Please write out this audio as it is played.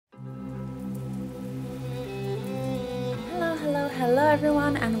Hello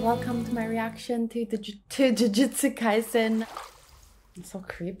everyone and welcome to my reaction to Jujutsu Kaisen. It's so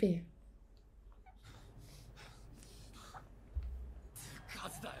creepy.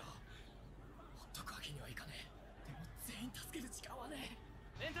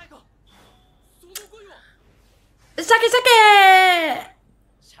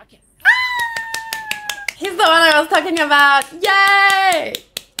 Shake! He's the one I was talking about. Yay!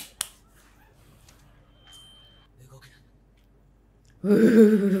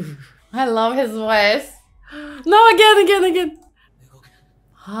 Ooh, I love his voice. No, again.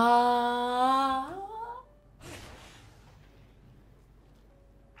 Ah.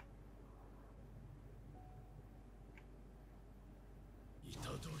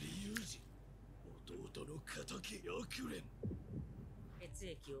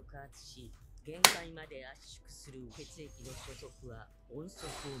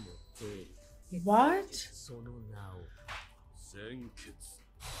 What?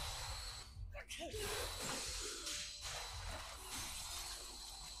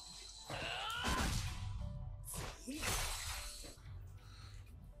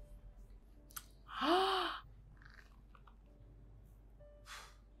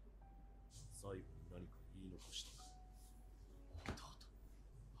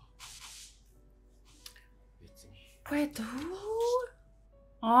 Wait, who?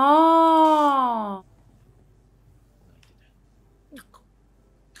 Oh.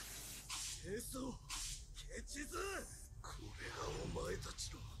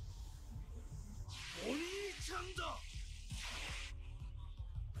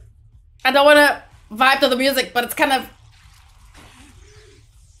 I don't want to vibe to the music, but it's kind of...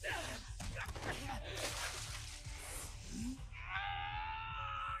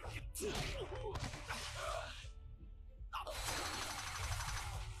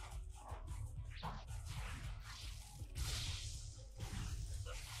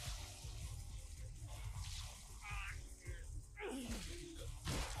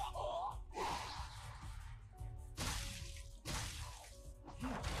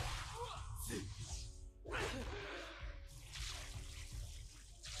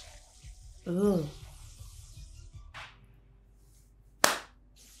 Ooh.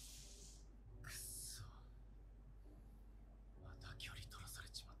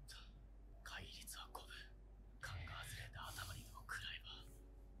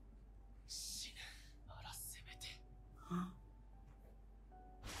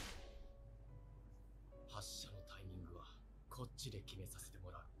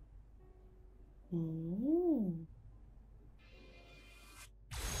 Ooh.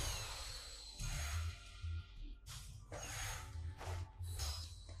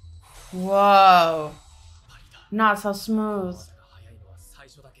 Whoa, not so smooth.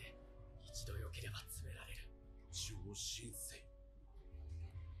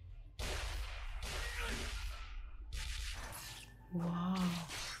 Wow.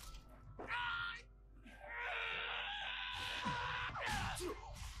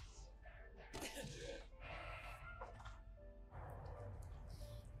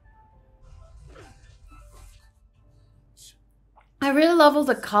 I really love all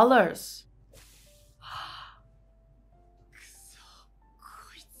the colors.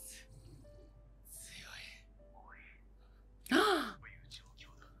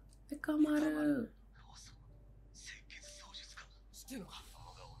 Ikamaru.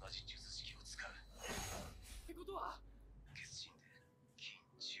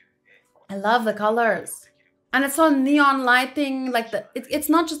 I love the colors. And it's so neon lighting, like it's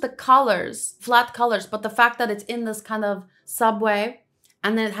not just the colors, flat colors, but the fact that it's in this kind of subway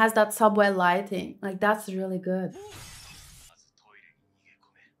and then it has that subway lighting. Like that's really good.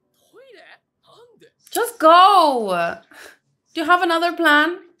 Just go! Do you have another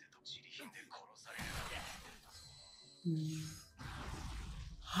plan?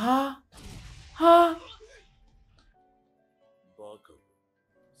 Huh? Huh?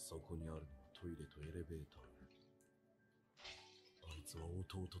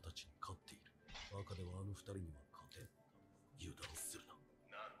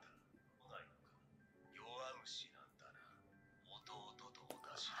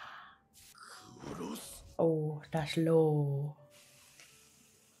 Oh, that's low.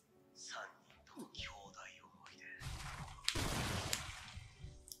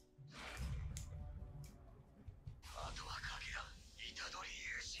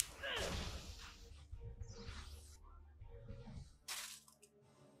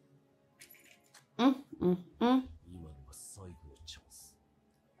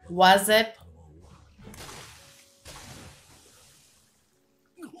 Was it?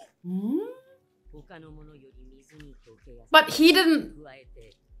 But he didn't.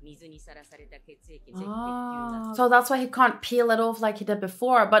 Ah, so that's why he can't peel it off like he did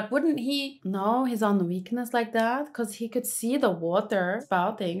before. But wouldn't he know his own weakness like that? Because he could see the water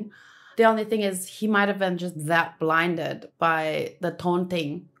spouting. The only thing is he might have been just that blinded by the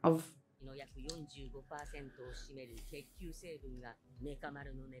taunting of...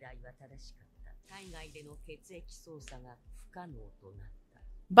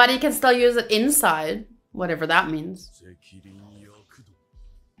 But he can still use it inside, whatever that means.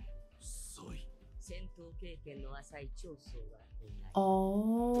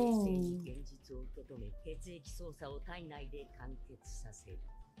 Oh.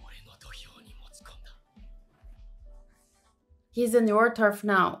 He's in your turf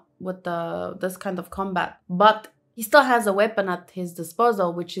now with this kind of combat, but he still has a weapon at his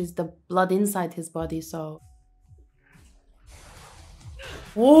disposal, which is the blood inside his body, so...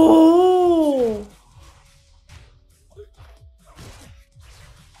 Oh!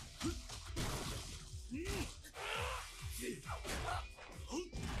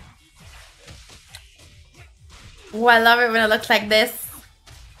 Oh, I love it when it looks like this.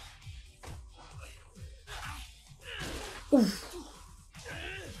 Oof.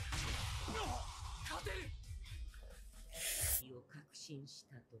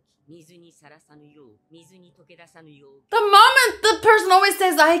 The moment the person always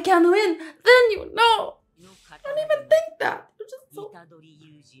says, I can win, then you know. I don't even think that. You're just so...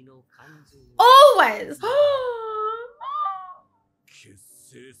 Always!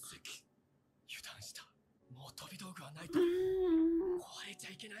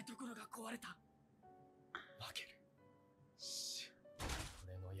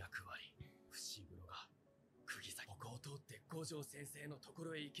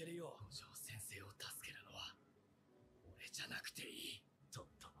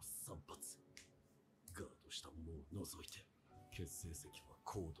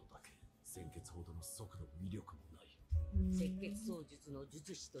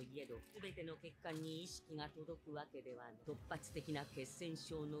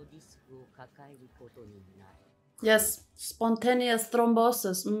 Yes, spontaneous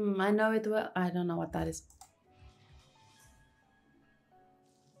thrombosis. I know it well. I don't know what that is.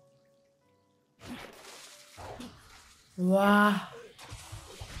 Wow.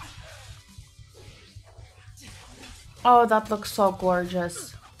 Oh, that looks so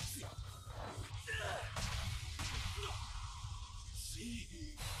gorgeous.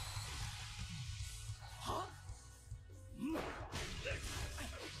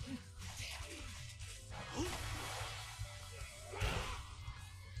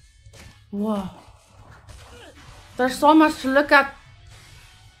 Whoa. There's so much to look at.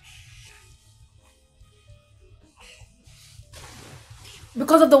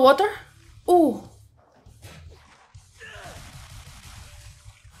 Because of the water? Ooh.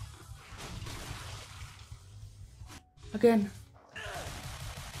 Again.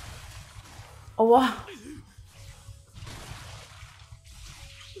 Oh, wow.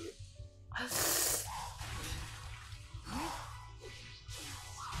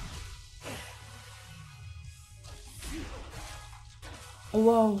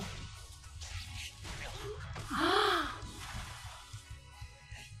 Whoa.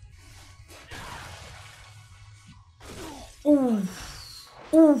 Oof.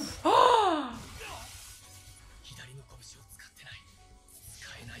 Oof.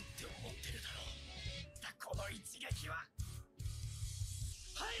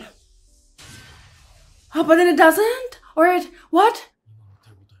 Oh, but then it doesn't? Or it... What?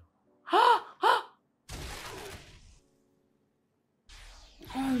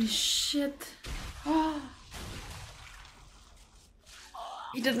 Holy shit.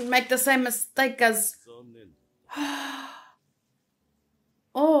 He didn't make the same mistake as...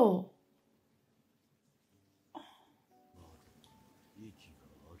 Oh.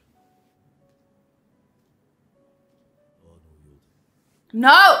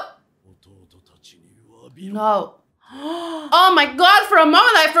 No! No. Oh my god, for a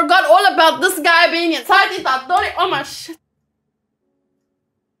moment I forgot all about this guy being inside Itadori. Oh my shit.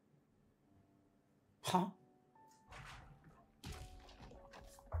 Huh?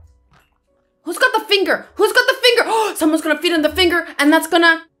 Who's got the finger? Who's got the finger? Oh, someone's gonna feed him the finger and that's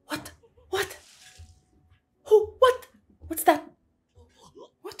gonna... What? What? Who? What? What's that?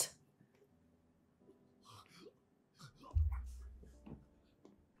 What?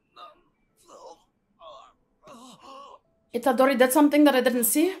 Itadori did something that I didn't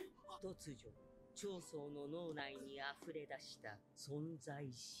see?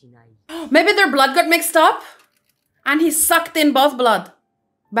 Maybe their blood got mixed up? And he sucked in both blood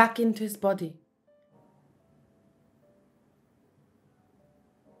back into his body.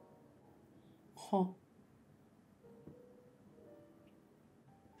 Huh.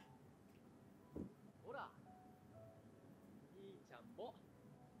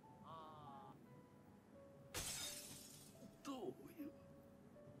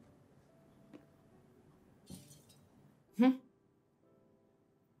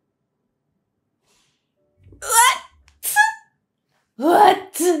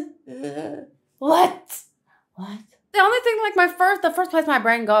 What? The only thing, like, the first place my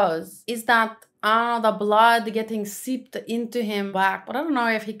brain goes is that, the blood getting seeped into him back. But I don't know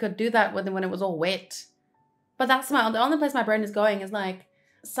if he could do that when it was all wet. But that's the only place my brain is going is like,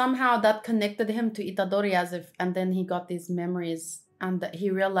 somehow that connected him to Itadori and then he got these memories and he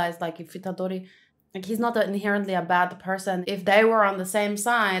realized, like, if Itadori, like, he's not inherently a bad person. If they were on the same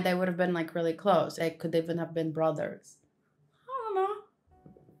side, they would have been, like, really close. They could even have been brothers. I don't know.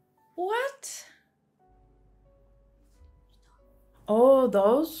 What? Oh,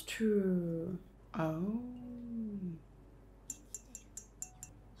 those two. Oh.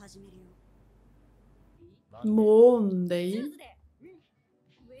 Monday.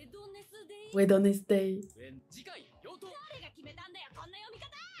 Wednesday.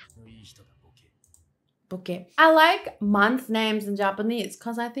 Okay. I like month names in Japanese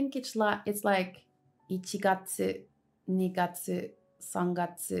because I think it's like 1月, 2月, 3月, 4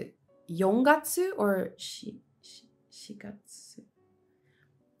月 or 4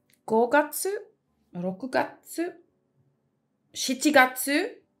月, 5月, 6月, 7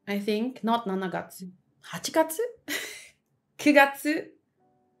月, I think, not 7月, 8月, 9月, 10月,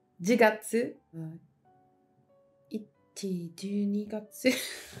 1、12月.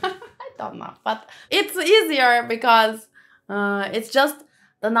 I don't know, but it's easier because it's just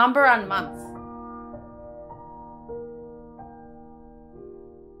the number and months.